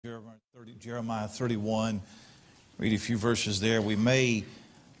Jeremiah 31, read a few verses there. We may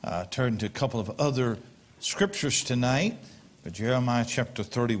turn to a couple of other scriptures tonight, but Jeremiah chapter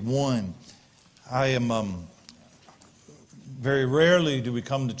 31. I am, very rarely do we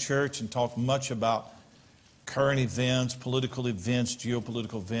come to church and talk much about current events, political events,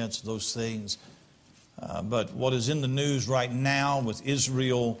 geopolitical events, those things. But what is in the news right now with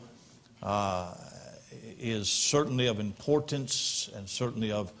Israel is certainly of importance and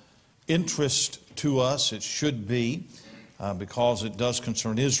certainly of interest to us. It should be because it does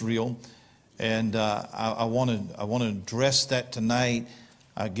concern Israel. And I want to address that tonight.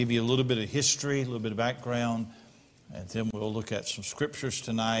 I'll give you a little bit of history, a little bit of background, and then we'll look at some scriptures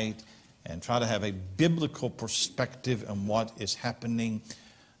tonight and try to have a biblical perspective on what is happening.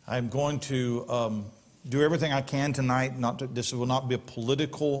 I'm going to do everything I can tonight. This will not be a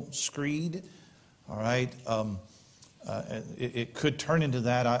political screed. All right, it could turn into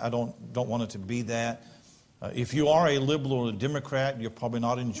that. I don't want it to be that. If you are a liberal or a Democrat, you'll probably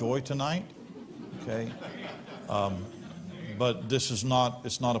not enjoy tonight. Okay, but this is not.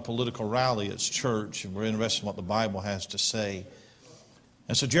 It's not a political rally. It's church, and we're interested in what the Bible has to say.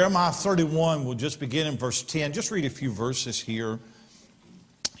 And so Jeremiah 31, we'll just begin in verse 10. Just read a few verses here.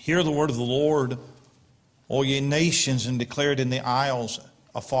 Hear the word of the Lord, O ye nations, and declare it in the isles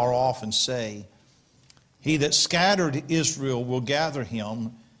afar off, and say, He that scattered Israel will gather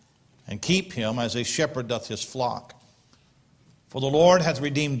him and keep him as a shepherd doth his flock. For the Lord hath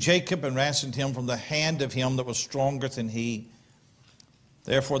redeemed Jacob and ransomed him from the hand of him that was stronger than he.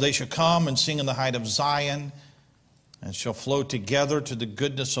 Therefore they shall come and sing in the height of Zion, and shall flow together to the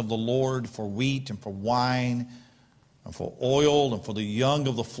goodness of the Lord for wheat and for wine and for oil and for the young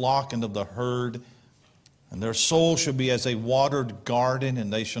of the flock and of the herd. And their soul shall be as a watered garden,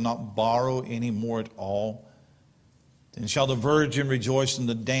 and they shall not borrow any more at all. Then shall the virgin rejoice in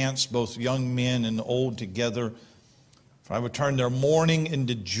the dance, both young men and old together. For I will turn their mourning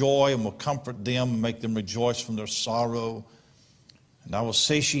into joy, and will comfort them, and make them rejoice from their sorrow. And I will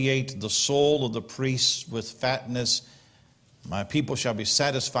satiate the soul of the priests with fatness. My people shall be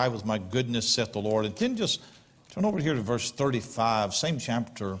satisfied with my goodness, saith the Lord. And then just turn over here to verse 35, same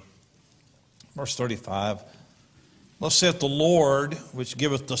chapter. Verse 35, Thus saith the Lord, which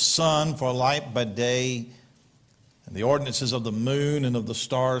giveth the sun for a light by day, and the ordinances of the moon and of the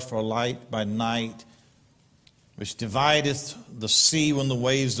stars for a light by night, which divideth the sea when the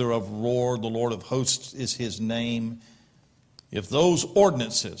waves thereof roar. The Lord of hosts is his name. If those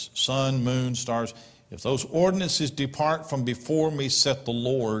ordinances, sun, moon, stars, if those ordinances depart from before me, saith the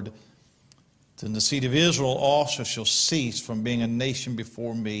Lord, then the seed of Israel also shall cease from being a nation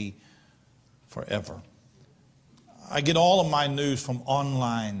before me forever. I get all of my news from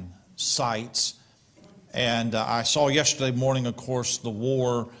online sites, and I saw yesterday morning, of course, the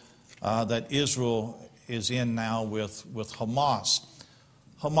war that Israel is in now with Hamas.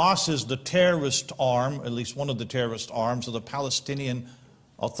 Hamas is the terrorist arm, at least one of the terrorist arms of the Palestinian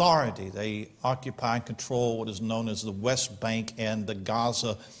Authority. They occupy and control what is known as the West Bank and the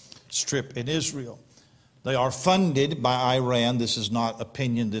Gaza Strip in Israel. They are funded by Iran. This is not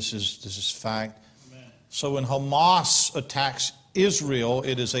opinion. This is fact. Amen. So when Hamas attacks Israel,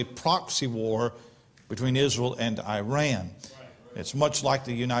 it is a proxy war between Israel and Iran. Right. It's much like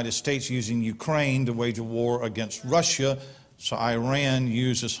the United States using Ukraine to wage a war against Russia. So Iran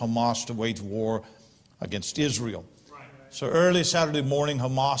uses Hamas to wage war against Israel. Right. So early Saturday morning,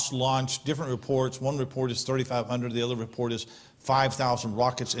 Hamas launched different reports. One report is 3,500. The other report is 5,000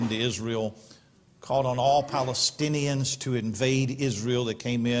 rockets into Israel. Called on all Palestinians to invade Israel. They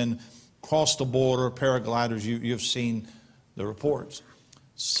came in, crossed the border, paragliders. You've seen the reports.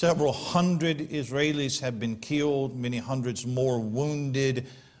 Several hundred Israelis have been killed, many hundreds more wounded,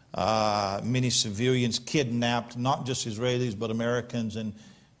 many civilians kidnapped, not just Israelis, but Americans and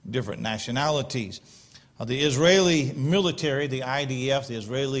different nationalities. The Israeli military, the IDF, the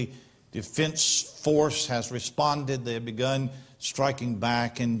Israeli Defense Force, has responded. They have begun striking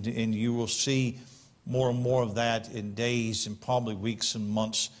back, and you will see more and more of that in days and probably weeks and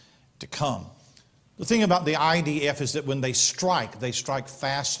months to come. The thing about the IDF is that when they strike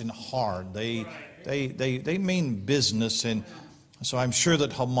fast and hard. They mean business, and so I'm sure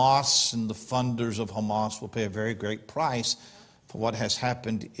that Hamas and the funders of Hamas will pay a very great price for what has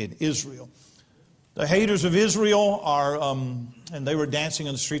happened in Israel. The haters of Israel are, and they were dancing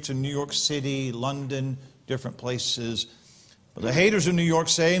in the streets of New York City, London, different places. But the haters of New York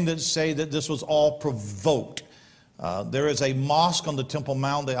say that this was all provoked. There is a mosque on the Temple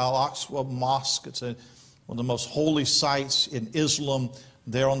Mount, the Al-Aqsa Mosque. It's one of the most holy sites in Islam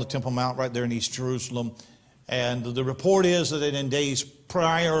there on the Temple Mount, right there in East Jerusalem. And the report is that in days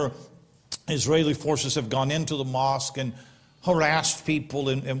prior, Israeli forces have gone into the mosque and harassed people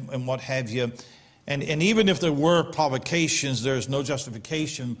and what have you. And even if there were provocations, there is no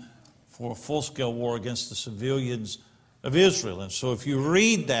justification for a full-scale war against the civilians of Israel. And so if you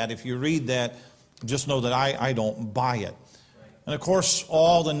read that, just know that I don't buy it. And of course,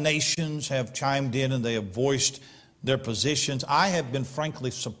 all the nations have chimed in and they have voiced their positions. I have been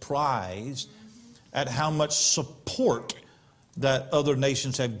frankly surprised at how much support that other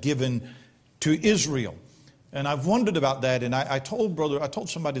nations have given to Israel. And I've wondered about that, and I told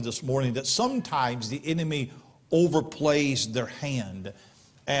somebody this morning that sometimes the enemy overplays their hand.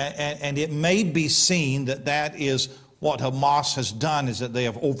 And it may be seen that is what Hamas has done, is that they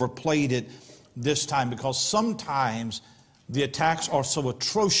have overplayed it this time, because sometimes the attacks are so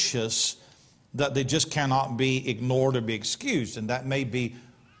atrocious that they just cannot be ignored or be excused. And that may be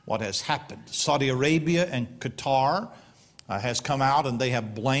what has happened. Saudi Arabia and Qatar has come out and they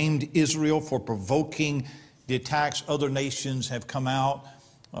have blamed Israel for provoking the attacks. Other nations have come out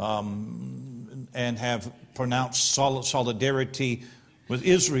and have pronounced solidarity with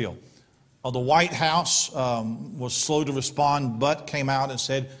Israel. The White House was slow to respond, but came out and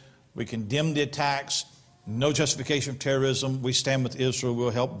said, we condemn the attacks, no justification of terrorism, we stand with Israel,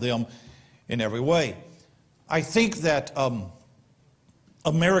 we'll help them in every way. I think that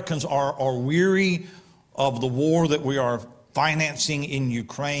Americans are weary of the war that we are financing in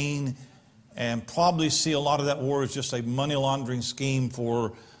Ukraine, and probably see a lot of that war as just a money laundering scheme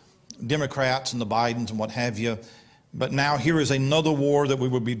for Democrats and the Bidens and what have you. But now here is another war that we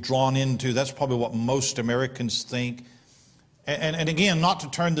would be drawn into. That's probably what most Americans think. And again, not to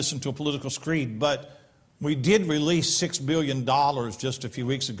turn this into a political screed, but we did release $6 billion just a few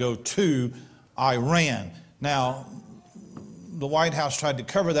weeks ago to Iran. Now, the White House tried to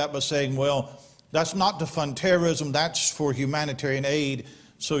cover that by saying, well, that's not to fund terrorism, that's for humanitarian aid.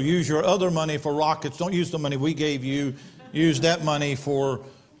 So use your other money for rockets. Don't use the money we gave you. Use that money for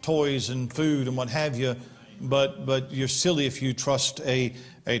toys and food and what have you. But you're silly if you trust a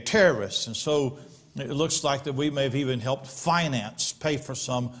terrorist. And so it looks like that we may have even helped pay for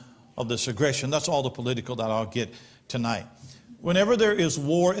some of this aggression. That's all the political that I'll get tonight. Whenever there is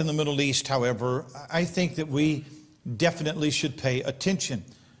war in the Middle East, however, I think that we definitely should pay attention.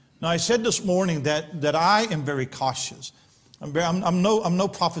 Now, I said this morning that I am very cautious. I'm no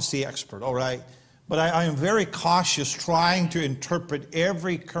prophecy expert, all right? But I am very cautious trying to interpret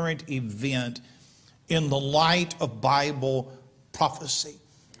every current event in the light of Bible prophecy.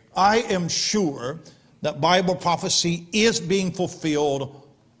 I am sure that Bible prophecy is being fulfilled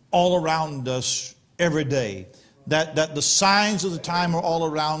all around us every day. That the signs of the time are all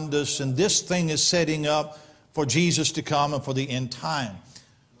around us, and this thing is setting up for Jesus to come and for the end time.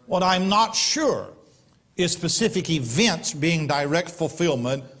 What I'm not sure is specific events being direct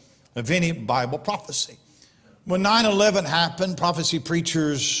fulfillment of any Bible prophecy. When 9/11 happened, prophecy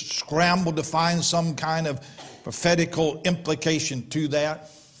preachers scrambled to find some kind of prophetical implication to that.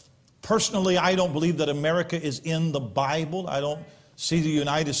 Personally, I don't believe that America is in the Bible. I don't see the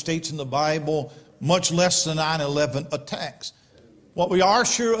United States in the Bible, much less the 9/11 attacks. What we are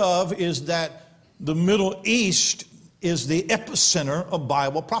sure of is that the Middle East is the epicenter of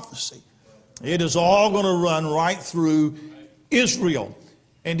Bible prophecy. It is all going to run right through Israel.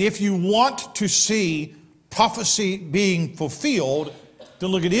 And if you want to see prophecy being fulfilled, then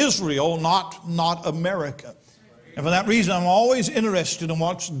look at Israel, not America. And for that reason, I'm always interested in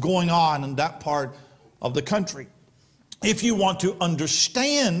what's going on in that part of the country. If you want to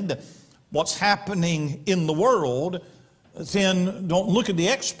understand what's happening in the world, then don't look at the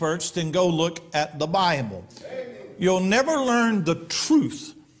experts, then go look at the Bible. You'll never learn the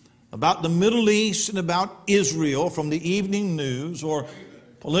truth about the Middle East and about Israel from the evening news or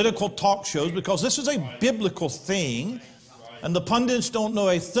political talk shows, because this is a biblical thing, and the pundits don't know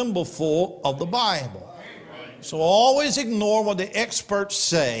a thimbleful of the Bible. So always ignore what the experts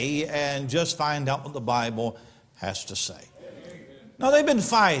say and just find out what the Bible has to say. Now, they've been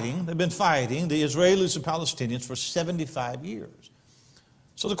fighting, the Israelis and Palestinians, for 75 years.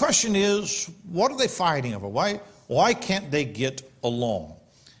 So the question is, what are they fighting over? Why can't they get along?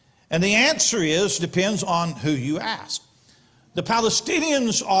 And the answer depends on who you ask. The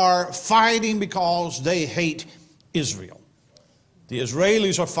Palestinians are fighting because they hate Israel. The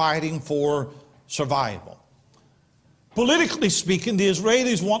Israelis are fighting for survival. Politically speaking, the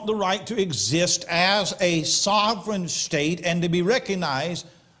Israelis want the right to exist as a sovereign state and to be recognized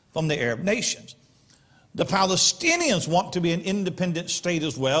from the Arab nations. The Palestinians want to be an independent state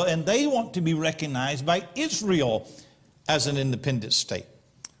as well, and they want to be recognized by Israel as an independent state.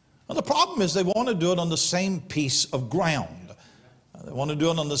 Now, the problem is they want to do it on the same piece of ground. They want to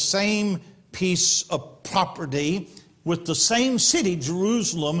do it on the same piece of property with the same city,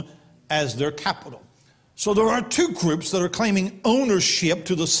 Jerusalem, as their capital. So there are two groups that are claiming ownership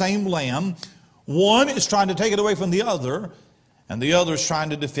to the same land. One is trying to take it away from the other, and the other is trying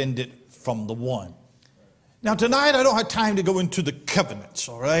to defend it from the one. Now tonight I don't have time to go into the covenants,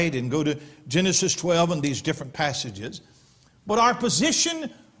 all right, and go to Genesis 12 and these different passages. But our position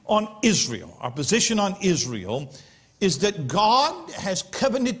on Israel is that God has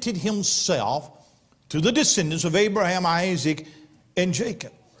covenanted himself to the descendants of Abraham, Isaac, and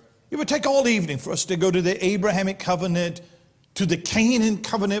Jacob. It would take all evening for us to go to the Abrahamic covenant, to the Canaan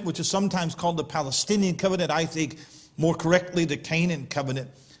covenant, which is sometimes called the Palestinian covenant. I think more correctly the Canaan covenant.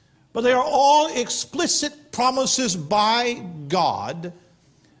 But they are all explicit promises by God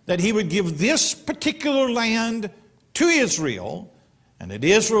that he would give this particular land to Israel, and that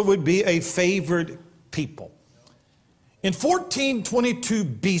Israel would be a favored people. In 1422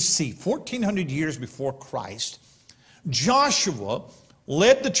 BC, 1400 years before Christ, Joshua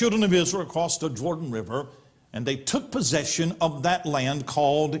led the children of Israel across the Jordan River, and they took possession of that land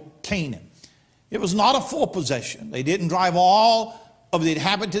called Canaan. It was not a full possession. They didn't drive all of the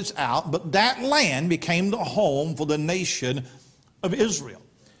inhabitants out, but that land became the home for the nation of Israel.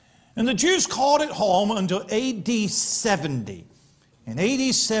 And the Jews called it home until AD 70. In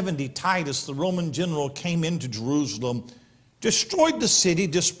AD 70, Titus, the Roman general, came into Jerusalem, destroyed the city,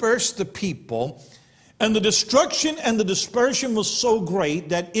 dispersed the people, and the destruction and the dispersion was so great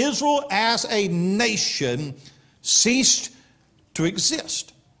that Israel as a nation ceased to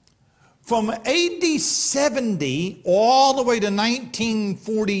exist. From AD 70 all the way to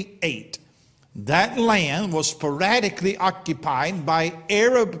 1948, that land was sporadically occupied by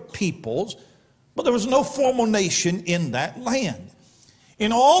Arab peoples, but there was no formal nation in that land.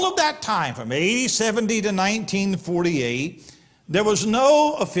 In all of that time, from AD 70 to 1948, there was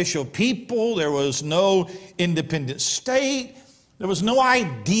no official people, there was no independent state, there was no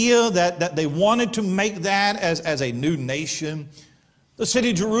idea that they wanted to make that as a new nation. The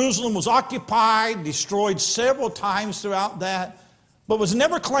city of Jerusalem was occupied, destroyed several times throughout that, but was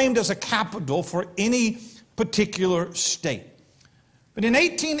never claimed as a capital for any particular state. But in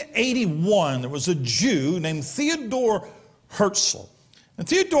 1881, there was a Jew named Theodor Herzl. And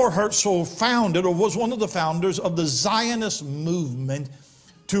Theodor Herzl founded, or was one of the founders of the Zionist movement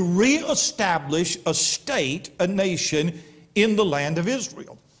to reestablish a state, a nation in the land of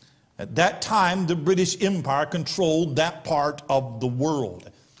Israel. At that time, the British Empire controlled that part of the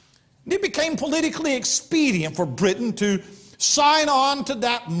world. And it became politically expedient for Britain to sign on to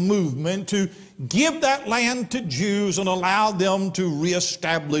that movement, to give that land to Jews and allow them to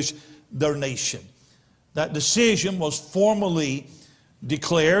reestablish their nation. That decision was formally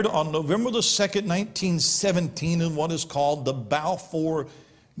declared on November the 2nd, 1917 in what is called the Balfour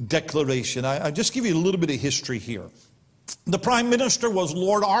Declaration. I just give you a little bit of history here. The Prime Minister was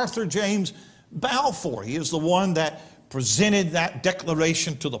Lord Arthur James Balfour. He is the one that presented that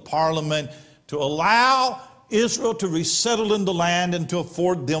declaration to the Parliament to allow Israel to resettle in the land and to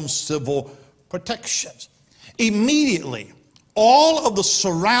afford them civil protections. Immediately, all of the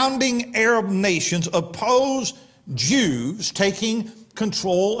surrounding Arab nations opposed Jews taking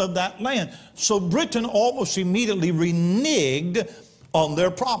control of that land. So Britain almost immediately reneged on their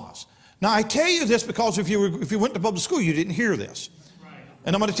promise. Now I tell you this because if you went to public school, you didn't hear this.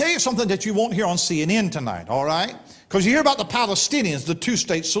 And I'm going to tell you something that you won't hear on CNN tonight, all right? Because you hear about the Palestinians, the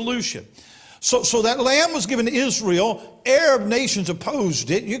two-state solution. So that land was given to Israel. Arab nations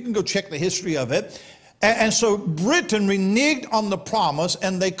opposed it. You can go check the history of it. And so Britain reneged on the promise,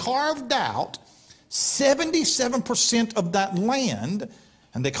 and they carved out 77% of that land,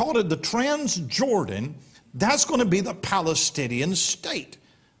 and they called it the Transjordan. That's going to be the Palestinian state.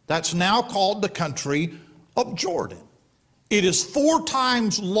 That's now called the country of Jordan. It is 4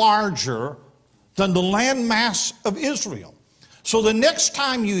 times larger than the landmass of Israel. So the next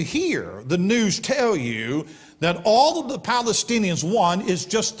time you hear the news tell you that all of the Palestinians want is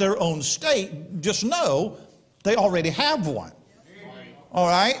just their own state, just know they already have one. All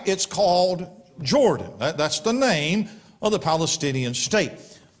right? It's called Jordan. That's the name of the Palestinian state.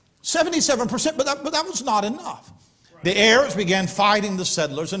 77%, but that was not enough. The Arabs began fighting the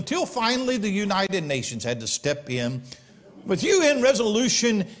settlers until finally the United Nations had to step in with UN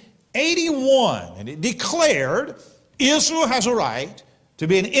Resolution 81, and it declared Israel has a right to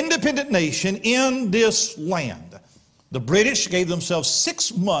be an independent nation in this land. The British gave themselves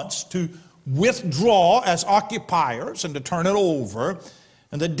 6 months to withdraw as occupiers and to turn it over.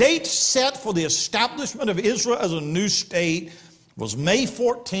 And the date set for the establishment of Israel as a new state was May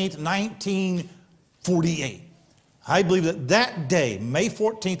 14th, 1948. I believe that that day, May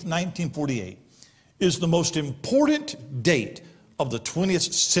 14th, 1948, is the most important date of the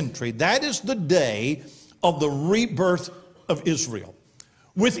 20th century. That is the day of the rebirth of Israel.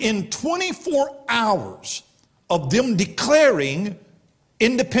 Within 24 hours of them declaring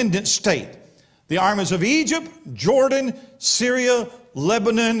independent state, the armies of Egypt, Jordan, Syria,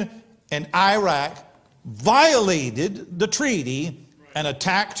 Lebanon, and Iraq violated the treaty and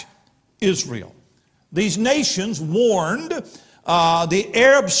attacked Israel. These nations warned the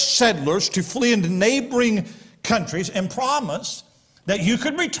Arab settlers to flee into neighboring countries and promised that you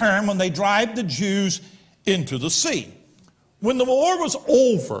could return when they drive the Jews into the sea. When the war was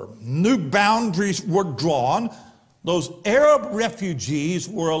over, new boundaries were drawn. Those Arab refugees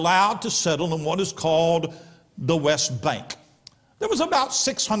were allowed to settle in what is called the West Bank. There was about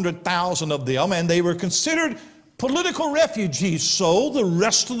 600,000 of them, and they were considered political refugees, so the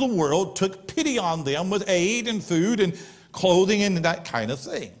rest of the world took pity on them with aid and food and clothing and that kind of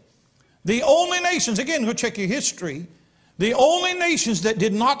thing. The only nations, again, go check your history, the only nations that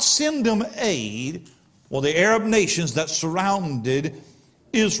did not send them aid were the Arab nations that surrounded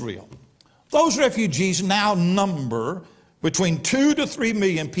Israel. Those refugees now number between 2 to 3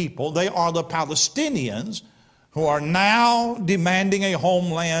 million people. They are the Palestinians who are now demanding a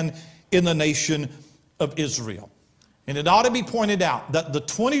homeland in the nation of Israel. And it ought to be pointed out that the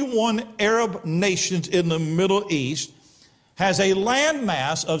 21 Arab nations in the Middle East has a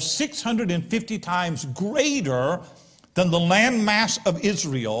landmass of 650 times greater than the landmass of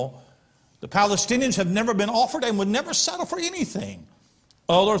Israel. The Palestinians have never been offered and would never settle for anything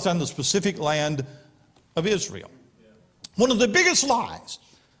other than the specific land of Israel. One of the biggest lies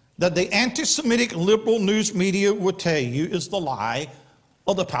that the anti-Semitic liberal news media would tell you is the lie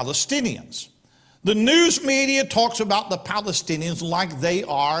of the Palestinians. The news media talks about the Palestinians like they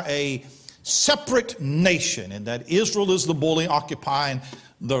are a separate nation and that Israel is the bully occupying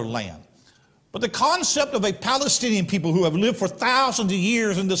their land. But the concept of a Palestinian people who have lived for thousands of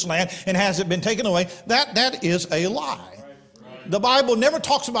years in this land and hasn't been taken away, that is a lie. The Bible never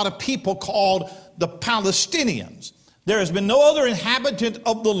talks about a people called the Palestinians. There has been no other inhabitant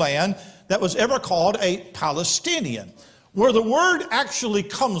of the land that was ever called a Palestinian. Where the word actually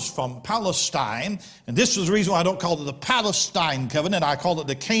comes from, Palestine, and this is the reason why I don't call it the Palestine covenant, I call it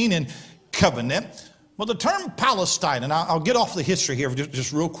the Canaan covenant. Well, the term Palestine, and I'll get off the history here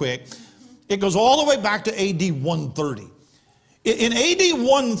just real quick, it goes all the way back to AD 130. In AD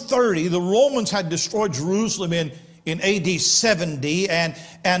 130, the Romans had destroyed Jerusalem in AD 70, and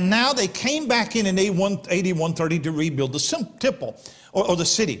now they came back in AD 130 to rebuild the temple, or the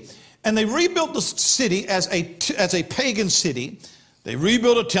city. And they rebuilt the city as a pagan city. They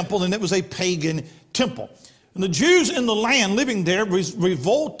rebuilt a temple, and it was a pagan temple. And the Jews in the land living there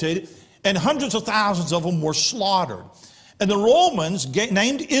revolted, and hundreds of thousands of them were slaughtered. And the Romans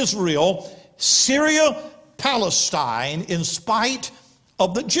named Israel Syria Palestine in spite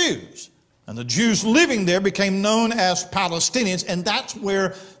of the Jews. And the Jews living there became known as Palestinians, and that's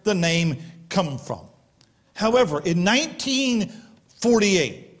where the name comes from. However, in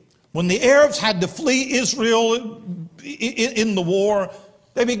 1948, when the Arabs had to flee Israel in the war,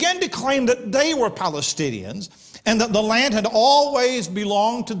 they began to claim that they were Palestinians and that the land had always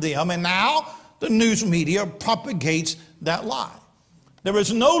belonged to them, and now the news media propagates that lie. There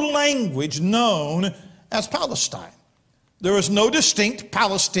is no language known as Palestine. There is no distinct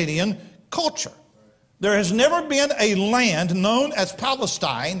Palestinian culture. There has never been a land known as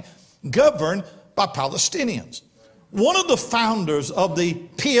Palestine governed by Palestinians. One of the founders of the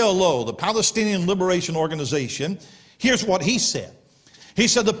PLO, the Palestinian Liberation Organization, here's what he said. He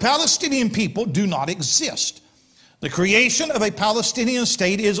said, the Palestinian people do not exist. The creation of a Palestinian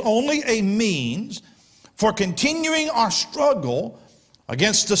state is only a means for continuing our struggle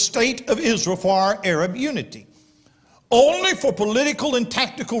against the state of Israel for our Arab unity. Only for political and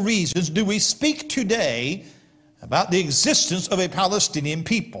tactical reasons do we speak today about the existence of a Palestinian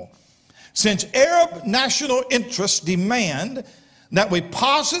people. Since Arab national interests demand that we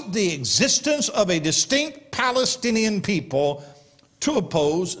posit the existence of a distinct Palestinian people to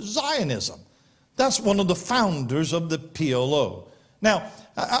oppose Zionism. That's one of the founders of the PLO. Now,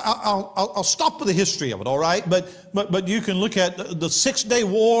 I'll stop with the history of it, all right? But you can look at the Six-Day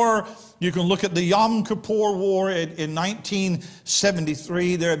War. You can look at the Yom Kippur War in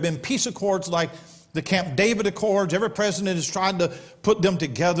 1973. There have been peace accords like the Camp David Accords. Every president has tried to put them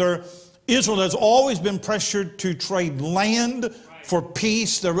together. Israel has always been pressured to trade land for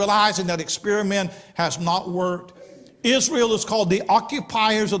peace. They're realizing that experiment has not worked. Israel is called the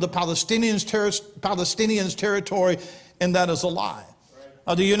occupiers of the Palestinians' territory, and that is a lie.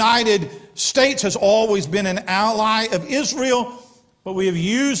 The United States has always been an ally of Israel, but we have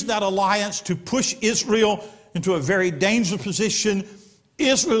used that alliance to push Israel into a very dangerous position.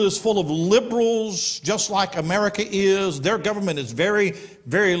 Israel is full of liberals, just like America is. Their government is very,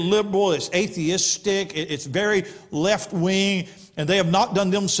 very liberal. It's atheistic. It's very left-wing, and they have not done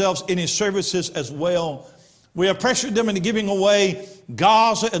themselves any services as well. We have pressured them into giving away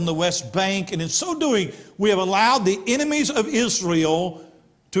Gaza and the West Bank, and in so doing, we have allowed the enemies of Israel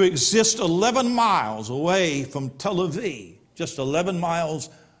to exist 11 miles away from Tel Aviv, just 11 miles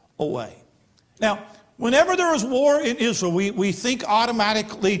away. Now, whenever there is war in Israel, we think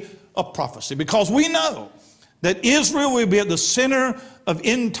automatically of prophecy, because we know that Israel will be at the center of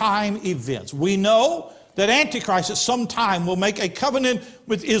end-time events. We know that Antichrist at some time will make a covenant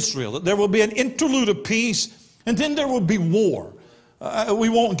with Israel, that there will be an interlude of peace, and then there will be war. We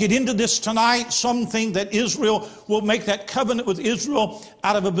won't get into this tonight. Some think that Israel will make that covenant with Israel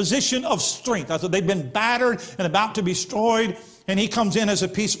out of a position of strength. After they've been battered and about to be destroyed, and he comes in as a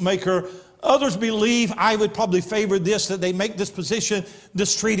peacemaker. Others believe, I would probably favor this, that they make this position,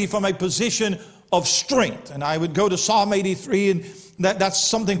 this treaty from a position of strength. And I would go to Psalm 83, and that's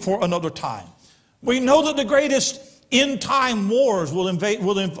something for another time. We know that the greatest end-time wars will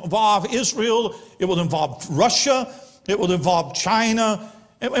involve Israel. It will involve Russia. It will involve China.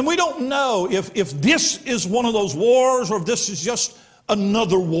 And we don't know if this is one of those wars or if this is just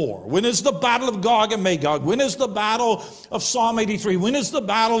another war. When is the battle of Gog and Magog? When is the battle of Psalm 83? When is the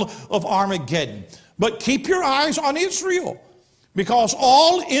battle of Armageddon? But keep your eyes on Israel, because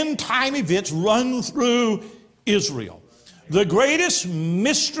all end-time events run through Israel. The greatest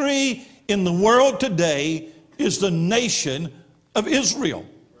mystery in the world today is the nation of Israel.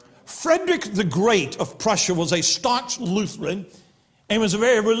 Frederick the Great of Prussia was a staunch Lutheran and was a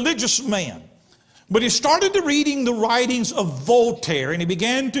very religious man. But he started reading the writings of Voltaire, and he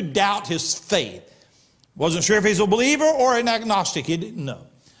began to doubt his faith. Wasn't sure if he's a believer or an agnostic. He didn't know.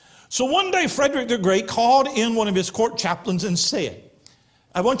 So one day Frederick the Great called in one of his court chaplains and said,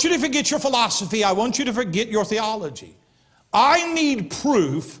 I want you to forget your philosophy. I want you to forget your theology. I need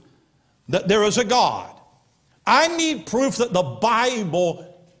proof that there is a God. I need proof that the Bible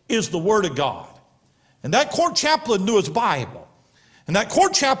is the Word of God. And that court chaplain knew his Bible. And that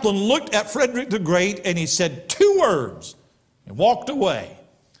court chaplain looked at Frederick the Great and he said 2 words and walked away.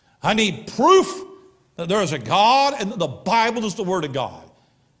 I need proof that there is a God and that the Bible is the Word of God.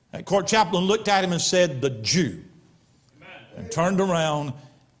 That court chaplain looked at him and said, the Jew. And turned around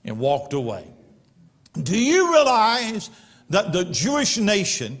and walked away. Do you realize that the Jewish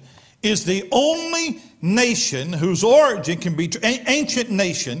nation is the only nation whose origin can be, ancient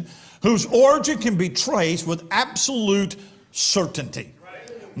nation, whose origin can be traced with absolute certainty?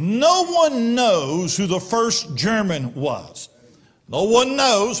 No one knows who the first German was. No one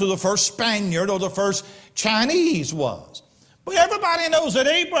knows who the first Spaniard or the first Chinese was. But everybody knows that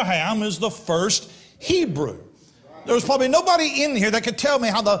Abraham is the first Hebrew. There's probably nobody in here that could tell me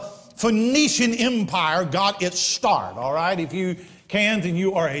how the Phoenician Empire got its start, all right? If you can, then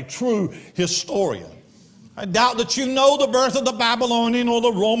you are a true historian. I doubt that you know the birth of the Babylonian or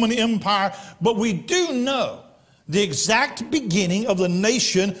the Roman Empire, but we do know the exact beginning of the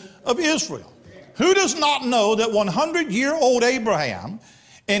nation of Israel. Who does not know that 100-year-old Abraham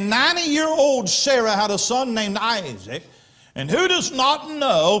and 90-year-old Sarah had a son named Isaac? And who does not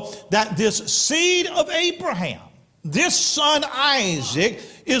know that this seed of Abraham, this son Isaac,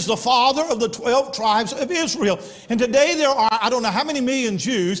 is the father of the 12 tribes of Israel? And today there are, I don't know how many million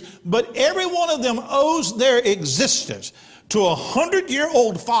Jews, but every one of them owes their existence to a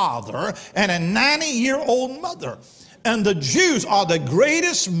 100-year-old father and a 90-year-old mother. And the Jews are the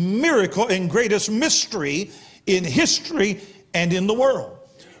greatest miracle and greatest mystery in history and in the world.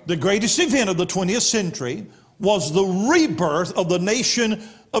 The greatest event of the 20th century was the rebirth of the nation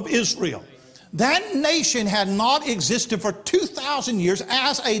of Israel. That nation had not existed for 2,000 years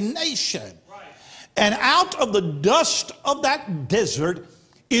as a nation. And out of the dust of that desert,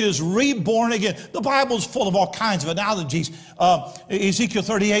 it is reborn again. The Bible is full of all kinds of analogies. Ezekiel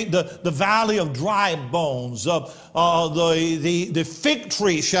 38, the valley of dry bones. The fig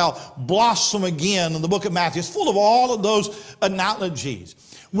tree shall blossom again in the book of Matthew. It's full of all of those analogies.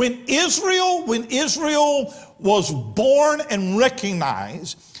 When Israel was born and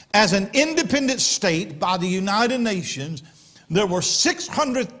recognized as an independent state by the United Nations, there were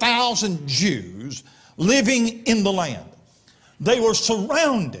 600,000 Jews living in the land. They were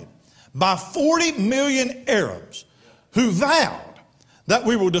surrounded by 40 million Arabs who vowed that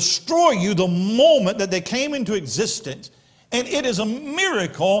we will destroy you the moment that they came into existence. And it is a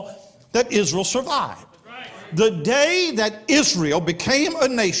miracle that Israel survived. The day that Israel became a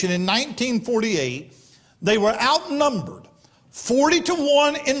nation in 1948, they were outnumbered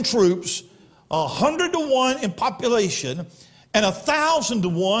 40-1 in troops, 100-1 in population, and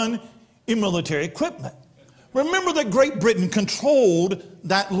 1,000-1 in military equipment. Remember that Great Britain controlled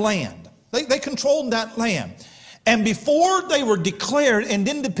that land. They controlled that land. And before they were declared an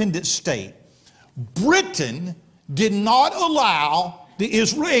independent state, Britain did not allow the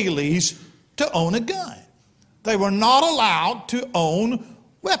Israelis to own a gun. They were not allowed to own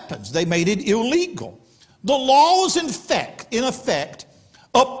weapons. They made it illegal. The law was in effect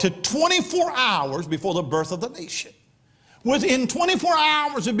up to 24 hours before the birth of the nation. Within 24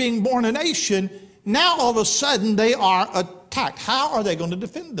 hours of being born a nation, now all of a sudden they are attacked. How are they going to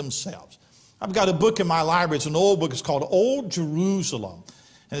defend themselves? I've got a book in my library. It's an old book. It's called Old Jerusalem.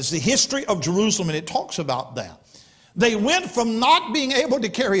 And it's the history of Jerusalem, and it talks about that. They went from not being able to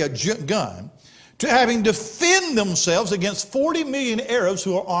carry a gun to having to defend themselves against 40 million Arabs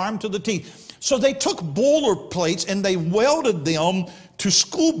who are armed to the teeth. So they took boiler plates and they welded them to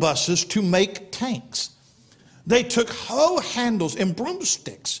school buses to make tanks. They took hoe handles and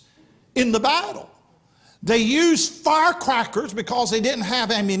broomsticks in the battle. They used firecrackers because they didn't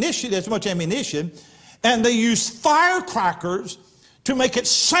have ammunition, as much ammunition, and they used firecrackers to make it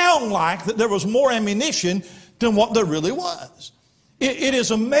sound like that there was more ammunition than what there really was. It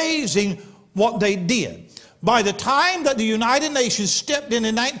is amazing what they did. By the time that the United Nations stepped in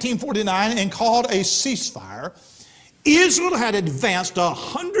 1949 and called a ceasefire, Israel had advanced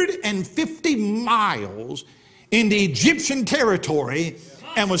 150 miles into Egyptian territory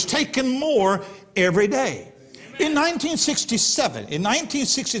and was taking more every day. In 1967, and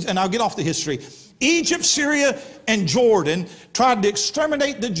I'll get off the history, Egypt, Syria, and Jordan tried to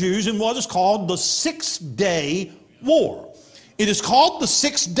exterminate the Jews in what is called the 6-Day War. It is called the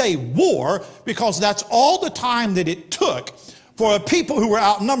 6-Day War because that's all the time that it took for a people who were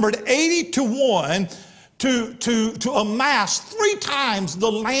outnumbered 80-1 to amass 3 times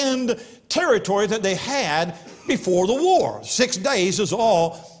the land territory that they had before the war. 6 days is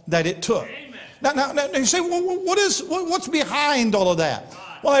all that it took. Now you say, well, what's behind all of that?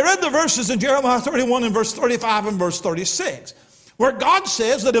 Well, I read the verses in Jeremiah 31 and verse 35 and verse 36, where God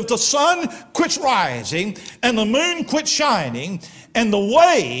says that if the sun quits rising and the moon quits shining and the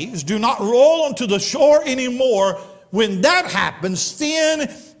waves do not roll onto the shore anymore, when that happens,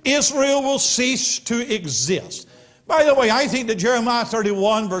 then Israel will cease to exist. By the way, I think that Jeremiah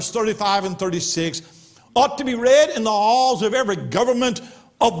 31 verse 35 and 36 ought to be read in the halls of every government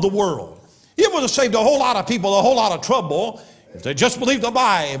of the world. It would have saved a whole lot of people a whole lot of trouble if they just believed the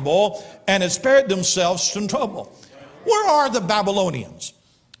Bible and had spared themselves some trouble. Where are the Babylonians?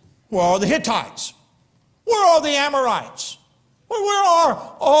 Where are the Hittites? Where are the Amorites? Where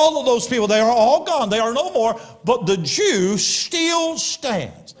are all of those people? They are all gone. They are no more. But the Jew still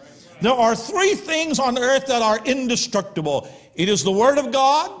stands. There are 3 things on earth that are indestructible. It is the Word of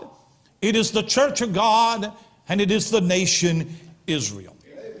God, it is the church of God, and it is the nation Israel.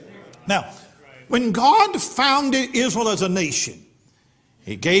 Now, when God founded Israel as a nation,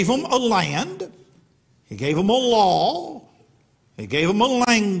 He gave them a land, He gave them a law, He gave them a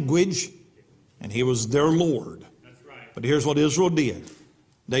language, and He was their Lord. But here's what Israel did.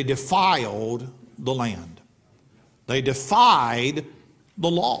 They defiled the land. They defied the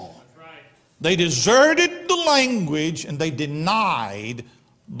law. They deserted the language and they denied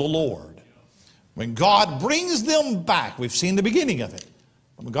the Lord. When God brings them back, we've seen the beginning of it.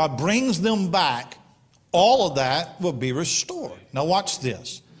 When God brings them back, all of that will be restored. Now watch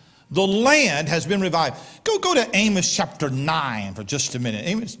this. The land has been revived. Go to Amos chapter 9 for just a minute.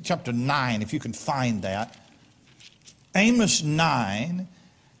 Amos chapter 9, if you can find that. Amos 9,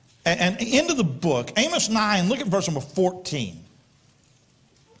 and into the book, Amos 9, look at verse number 14.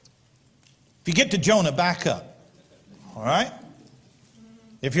 If you get to Jonah, back up. All right?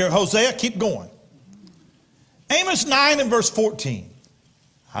 If you're Hosea, keep going. Amos 9 and verse 14.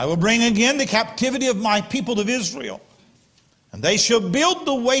 I will bring again the captivity of my people of Israel, and they shall build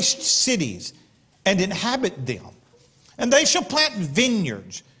the waste cities and inhabit them. And they shall plant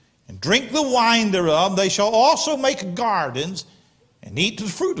vineyards and drink the wine thereof. They shall also make gardens and eat the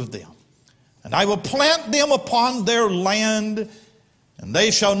fruit of them. And I will plant them upon their land, and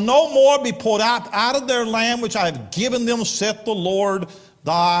they shall no more be put out of their land which I have given them, saith the Lord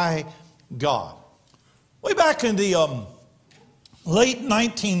thy God. Way back in the late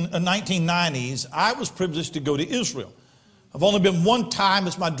 1990s, I was privileged to go to Israel. I've only been one time.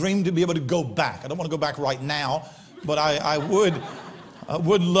 It's my dream to be able to go back. I don't want to go back right now, but I would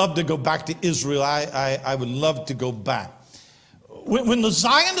love to go back to Israel. I would love to go back. When the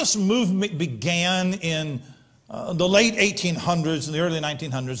Zionist movement began in the late 1800s and the early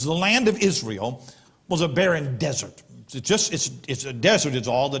 1900s, the land of Israel was a barren desert. It's a desert is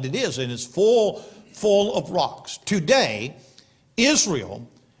all that it is, and it's full of rocks. Today, Israel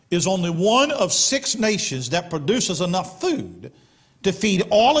is only one of 6 nations that produces enough food to feed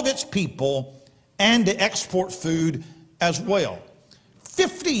all of its people and to export food as well.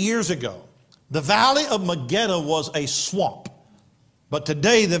 50 years ago, the Valley of Megiddo was a swamp. But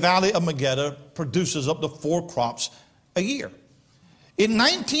today, the Valley of Megiddo produces up to 4 crops a year. In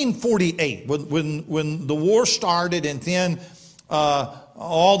 1948, when the war started and then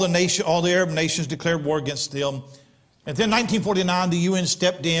all the Arab nations declared war against them, and then 1949, the UN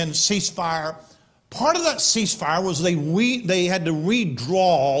stepped in, ceasefire. Part of that ceasefire was they had to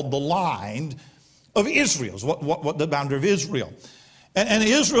redraw the line of Israel, what the boundary of Israel. And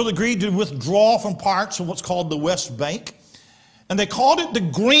Israel agreed to withdraw from parts of what's called the West Bank. And they called it the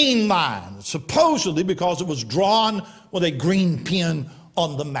Green Line, supposedly because it was drawn with a green pen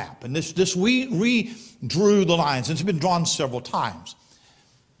on the map. And we redrew the lines, and it's been drawn several times.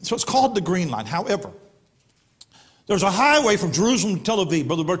 So it's called the Green Line. However, there's a highway from Jerusalem to Tel Aviv.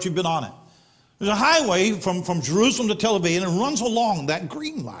 Brother Bert, you've been on it. There's a highway from Jerusalem to Tel Aviv, and it runs along that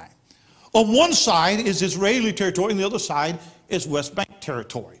Green Line. On one side is Israeli territory, and the other side is West Bank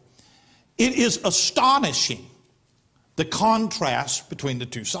territory. It is astonishing, the contrast between the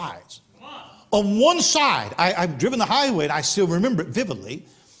two sides. On one side, I've driven the highway and I still remember it vividly.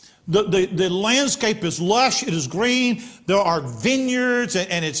 The landscape is lush, it is green, there are vineyards,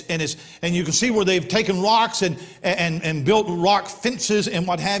 and you can see where they've taken rocks and built rock fences and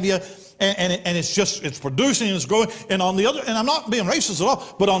what have you, and it's producing and it's growing. And on the other, and I'm not being racist at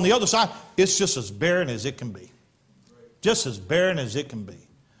all, but on the other side, it's just as barren as it can be. Just as barren as it can be.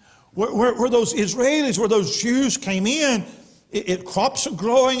 Where those Israelis, where those Jews came in, crops are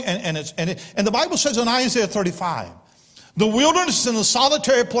growing, and the Bible says in Isaiah 35, the wilderness and the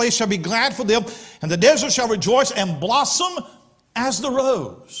solitary place shall be glad for them, and the desert shall rejoice and blossom as the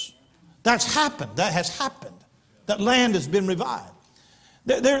rose. That's happened. That has happened. That land has been revived.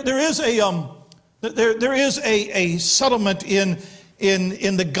 There is a settlement in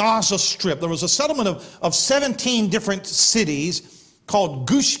the Gaza Strip. There was a settlement of 17 different cities called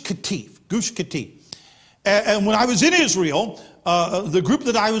Gush Katif. Gush Katif. And when I was in Israel, the group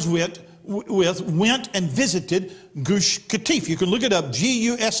that I was with went and visited Gush Katif. You can look it up,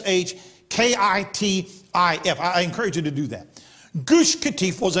 Gushkitif. I encourage you to do that. Gush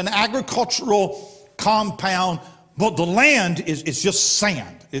Katif was an agricultural compound, but the land is just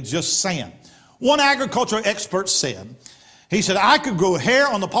sand. It's just sand. One agricultural expert said, he said, I could grow hair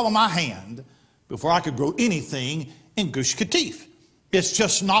on the palm of my hand before I could grow anything in Gush Katif. It's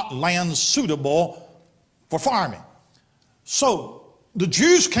just not land suitable for farming. So the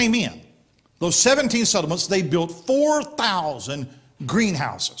Jews came in. Those 17 settlements, they built 4,000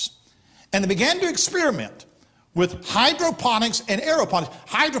 greenhouses. And they began to experiment with hydroponics and aeroponics.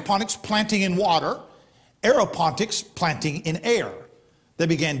 Hydroponics planting in water, aeroponics planting in air. They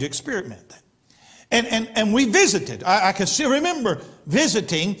began to experiment that. And we visited. I can still remember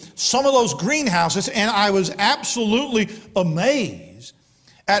visiting some of those greenhouses, and I was absolutely amazed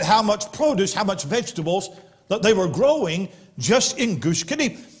at how much produce, how much vegetables that they were growing just in Gush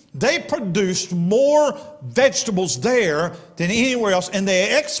Katif. They produced more vegetables there than anywhere else, and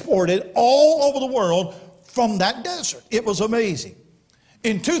they exported all over the world from that desert. It was amazing.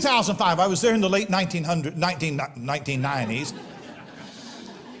 In 2005, I was there in the late 1990s.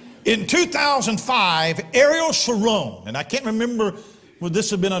 In 2005, Ariel Sharon, and I can't remember whether this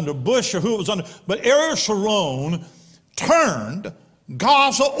had been under Bush or who it was under, but Ariel Sharon turned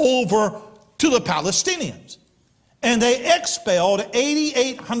Gaza over to the Palestinians. And they expelled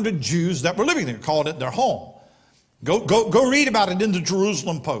 8,800 Jews that were living there, called it their home. Go read about it in the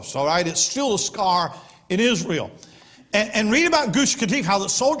Jerusalem Post, all right? It's still a scar in Israel. And read about Gush Katif, how the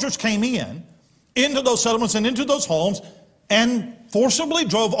soldiers came into those settlements and into those homes and forcibly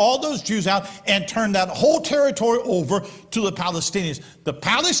drove all those Jews out and turned that whole territory over to the Palestinians. The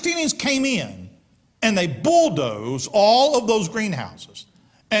Palestinians came in and they bulldozed all of those greenhouses.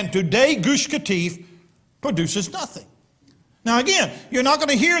 And today Gush Katif produces nothing. Now again, you're not going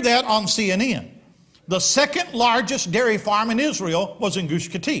to hear that on CNN. The second largest dairy farm in Israel was in Gush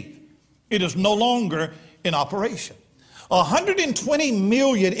Katif. It is no longer in operation. 120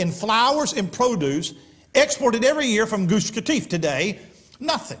 million in flowers and produce exported every year from Gush Katif. Today,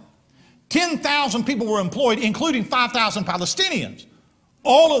 nothing. 10,000 people were employed, including 5,000 Palestinians.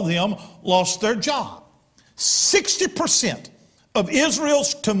 All of them lost their job. 60% of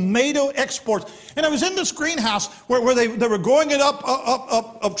Israel's tomato exports. And I was in this greenhouse where they were growing it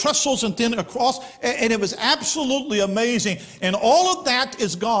up trestles and then across, and it was absolutely amazing. And all of that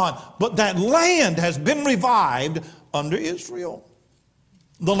is gone, but that land has been revived under Israel.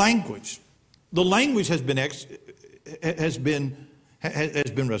 The language has been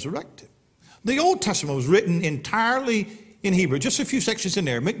resurrected. The Old Testament was written entirely in Hebrew, just a few sections in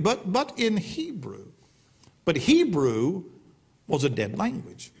Arabic, but in Hebrew. But Hebrew was a dead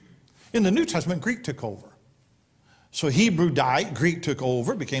language. In the New Testament, Greek took over. So Hebrew died, Greek took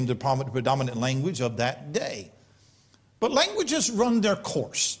over, became the predominant language of that day. But languages run their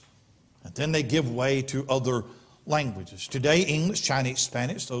course, and then they give way to other languages. Today, English, Chinese,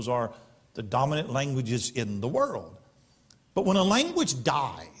 Spanish, those are the dominant languages in the world. But when a language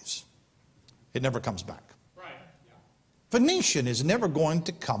dies, it never comes back. Right. Yeah. Phoenician is never going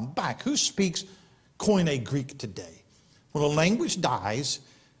to come back. Who speaks Koine Greek today? When a language dies,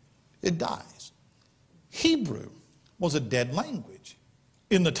 it dies. Hebrew was a dead language.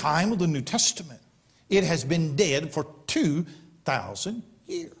 In the time of the New Testament, it has been dead for 2,000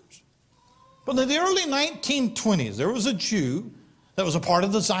 years. But in the early 1920s, there was a Jew that was a part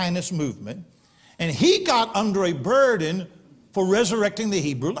of the Zionist movement, and he got under a burden for resurrecting the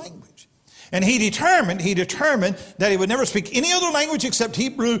Hebrew language. And he determined that he would never speak any other language except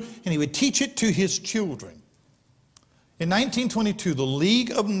Hebrew, and he would teach it to his children. In 1922, the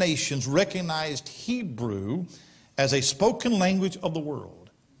League of Nations recognized Hebrew as a spoken language of the world.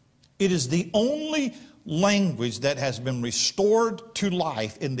 It is the only language that has been restored to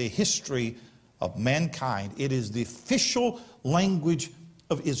life in the history of mankind. It is the official language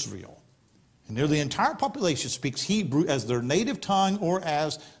of Israel. And nearly the entire population speaks Hebrew as their native tongue or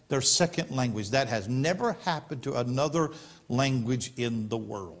as their second language. That has never happened to another language in the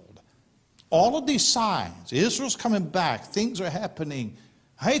world. All of these signs, Israel's coming back, things are happening.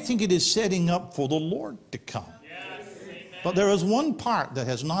 I think it is setting up for the Lord to come. Yes, but there is one part that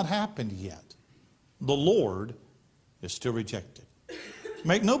has not happened yet. The Lord is still rejected.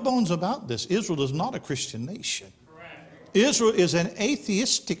 Make no bones about this. Israel is not a Christian nation. Correct. Israel is an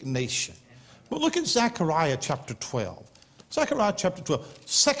atheistic nation. But look at Zechariah chapter 12. Zechariah chapter 12,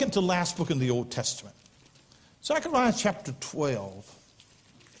 second to last book in the Old Testament. Zechariah chapter 12.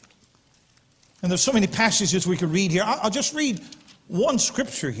 And there's so many passages we could read here. I'll just read one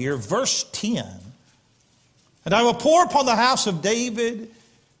scripture here, verse 10. And I will pour upon the house of David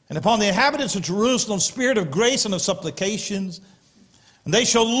and upon the inhabitants of Jerusalem spirit of grace and of supplications. And they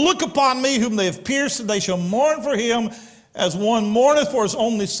shall look upon me whom they have pierced, and they shall mourn for him as one mourneth for his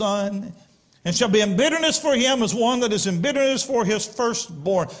only son, and shall be in bitterness for him as one that is in bitterness for his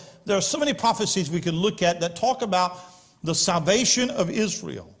firstborn. There are so many prophecies we could look at that talk about the salvation of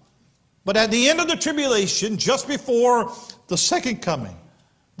Israel. But at the end of the tribulation, just before the second coming,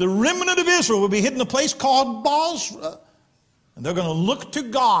 the remnant of Israel will be hid in a place called Bozrah. And they're going to look to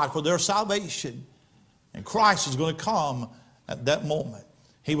God for their salvation. And Christ is going to come at that moment.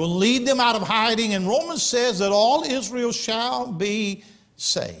 He will lead them out of hiding. And Romans says that all Israel shall be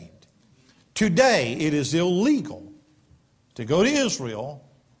saved. Today, it is illegal to go to Israel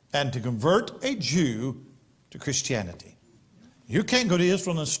and to convert a Jew to Christianity. You can't go to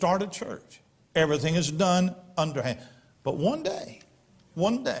Israel and start a church. Everything is done underhand. But one day,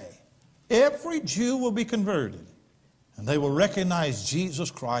 every Jew will be converted, and they will recognize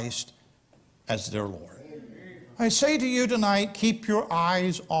Jesus Christ as their Lord. I say to you tonight, keep your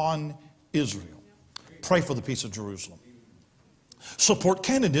eyes on Israel. Pray for the peace of Jerusalem. Support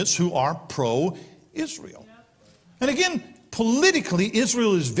candidates who are pro-Israel. And again, politically,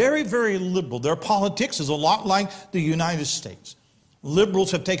 Israel is very, very liberal. Their politics is a lot like the United States. Liberals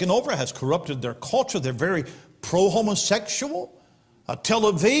have taken over, has corrupted their culture. They're very pro-homosexual. Tel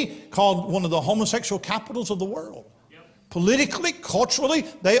Aviv, called one of the homosexual capitals of the world. Yep. Politically, culturally,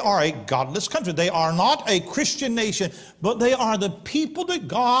 they are a godless country. They are not a Christian nation, but they are the people that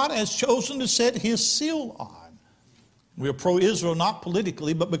God has chosen to set his seal on. We are pro-Israel, not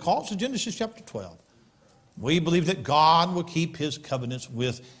politically, but because of Genesis chapter 12. We believe that God will keep his covenants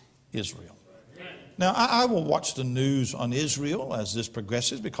with Israel. Now, I will watch the news on Israel as this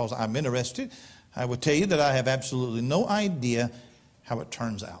progresses because I'm interested. I will tell you that I have absolutely no idea how it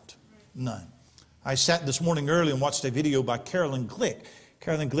turns out. None. I sat this morning early and watched a video by Carolyn Glick.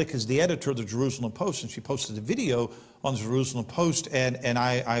 Carolyn Glick is the editor of the Jerusalem Post, and she posted a video on the Jerusalem Post, and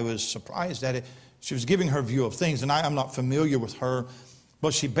I was surprised at it. She was giving her view of things, and I'm not familiar with her,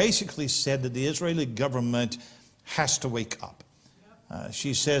 but she basically said that the Israeli government has to wake up.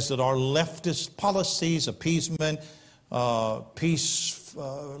 She says that our leftist policies, appeasement, peace,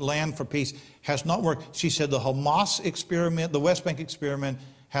 land for peace, has not worked. She said the Hamas experiment, the West Bank experiment,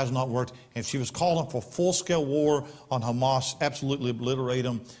 has not worked. And she was calling for full-scale war on Hamas, absolutely obliterate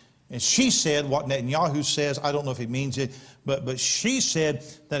them. And she said what Netanyahu says, I don't know if he means it, but she said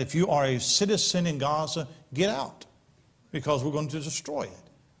that if you are a citizen in Gaza, get out, because we're going to destroy it.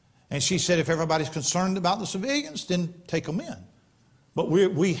 And she said if everybody's concerned about the civilians, then take them in. But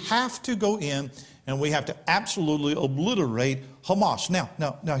we have to go in, and we have to absolutely obliterate Hamas.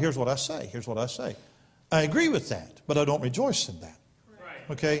 Now, here's what I say. Here's what I say. I agree with that, but I don't rejoice in that.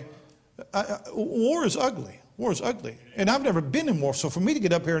 Okay? War is ugly. War is ugly. And I've never been in war, so for me to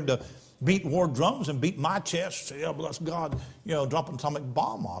get up here and to beat war drums and beat my chest, say, yeah, bless God, drop an atomic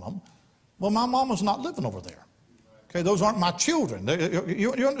bomb on them, well, my mama's not living over there. Okay, those aren't my children.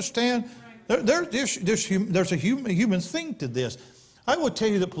 You understand? There's a human thing to this. I will tell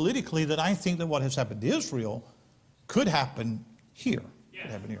you that politically that I think that what has happened to Israel could happen here. Yes,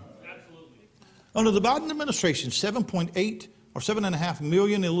 could happen here. Absolutely. Under the Biden administration, 7.8 or 7.5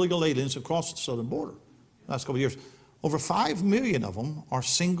 million illegal aliens across the southern border the last couple of years. Over 5 million of them are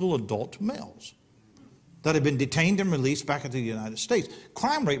single adult males that have been detained and released back into the United States.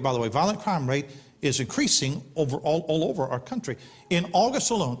 Crime rate, by the way, violent crime rate is increasing all over our country. In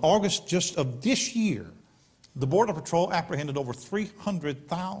August alone, August just of this year, the Border Patrol apprehended over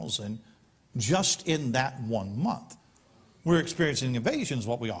 300,000 just in that 1 month. We're experiencing invasions,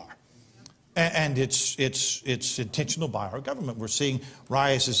 what we are. And it's intentional by our government. We're seeing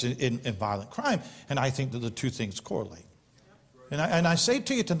rises in violent crime, and I think that the two things correlate. And I say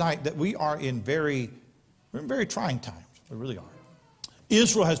to you tonight that we're in very trying times. We really are.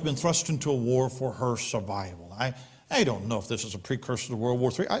 Israel has been thrust into a war for her survival. I don't know if this is a precursor to World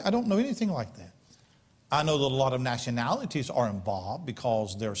War III. I don't know anything like that. I know that a lot of nationalities are involved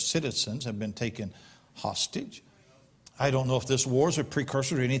because their citizens have been taken hostage. I don't know if this war is a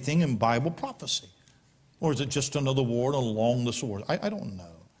precursor to anything in Bible prophecy. Or is it just another war and a long list of wars? I don't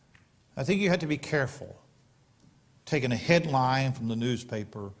know. I think you have to be careful taking a headline from the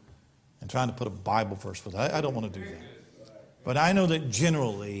newspaper and trying to put a Bible verse with it. I don't want to do that. But I know that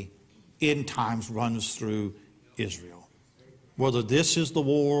generally end times runs through Israel. Whether this is the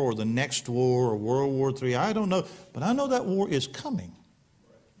war or the next war or World War III, I don't know. But I know that war is coming.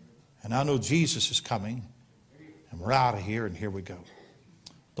 And I know Jesus is coming. And we're out of here, and here we go.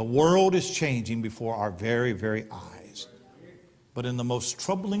 The world is changing before our very, very eyes. But in the most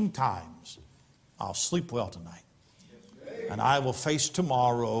troubling times, I'll sleep well tonight. And I will face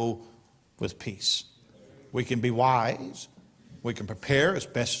tomorrow with peace. We can be wise. We can prepare as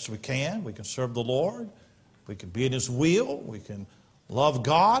best as we can. We can serve the Lord. We can be in His will. We can love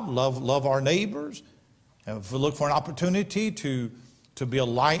God, love our neighbors. And if we look for an opportunity to be a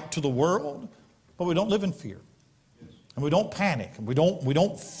light to the world, but we don't live in fear. And we don't panic. And we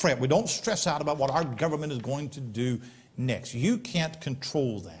don't fret. We don't stress out about what our government is going to do next. You can't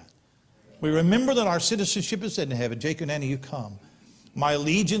control that. We remember that our citizenship is in heaven. Jake and Annie, you come. My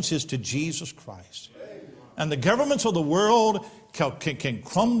allegiance is to Jesus Christ. And the governments of the world can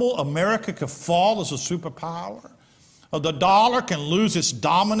crumble. America can fall as a superpower. The dollar can lose its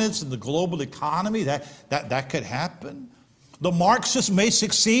dominance in the global economy. That could happen. The Marxists may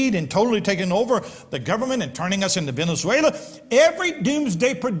succeed in totally taking over the government and turning us into Venezuela. Every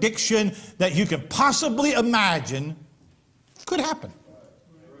doomsday prediction that you can possibly imagine could happen.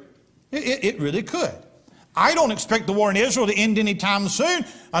 It really could. I don't expect the war in Israel to end anytime soon.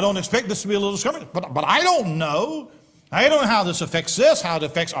 I don't expect this to be a little skirmish. But I don't know. I don't know how this affects this, how it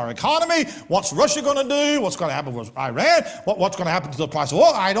affects our economy, what's Russia going to do, what's going to happen with Iran, what's going to happen to the price of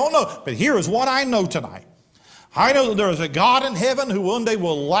oil. I don't know. But here is what I know tonight. I know that there is a God in heaven who one day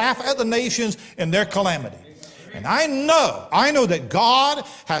will laugh at the nations in their calamity. And I know that God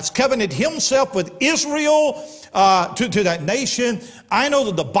has covenanted Himself with Israel to that nation. I know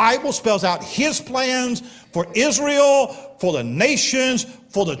that the Bible spells out His plans for Israel, for the nations,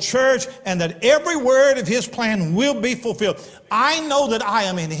 for the church, and that every word of His plan will be fulfilled. I know that I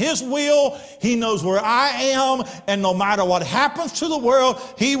am in His will. He knows where I am, and no matter what happens to the world,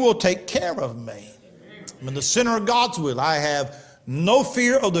 He will take care of me. I'm in the center of God's will. I have no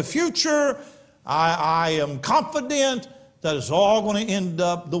fear of the future. I am confident that it's all going to end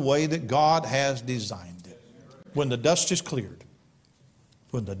up the way that God has designed it. When the dust is cleared,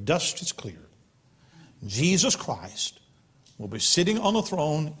 Jesus Christ will be sitting on the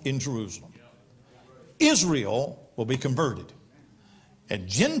throne in Jerusalem. Israel will be converted. And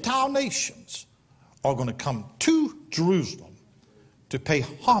Gentile nations are going to come to Jerusalem to pay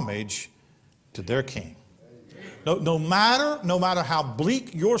homage to their king. No matter how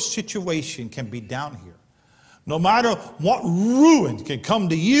bleak your situation can be down here, No matter what ruin can come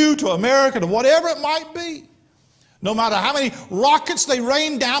to you, to America, to whatever it might be. No matter how many rockets they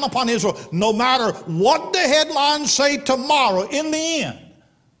rain down upon Israel. No matter what the headlines say tomorrow, in the end,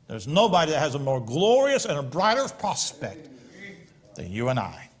 there's nobody that has a more glorious and a brighter prospect than you and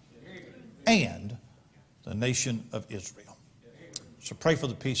I. And the nation of Israel. So pray for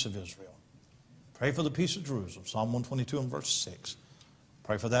the peace of Israel. Pray for the peace of Jerusalem. Psalm 122 and verse 6.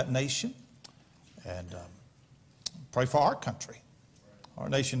 Pray for that nation. And pray for our country. Our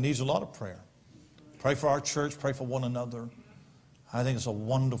nation needs a lot of prayer. Pray for our church. Pray for one another. I think it's a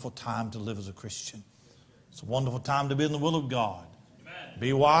wonderful time to live as a Christian. It's a wonderful time to be in the will of God. Amen.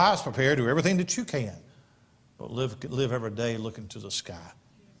 Be wise, prepare, do everything that you can. But live every day looking to the sky.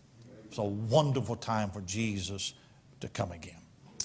 It's a wonderful time for Jesus to come again.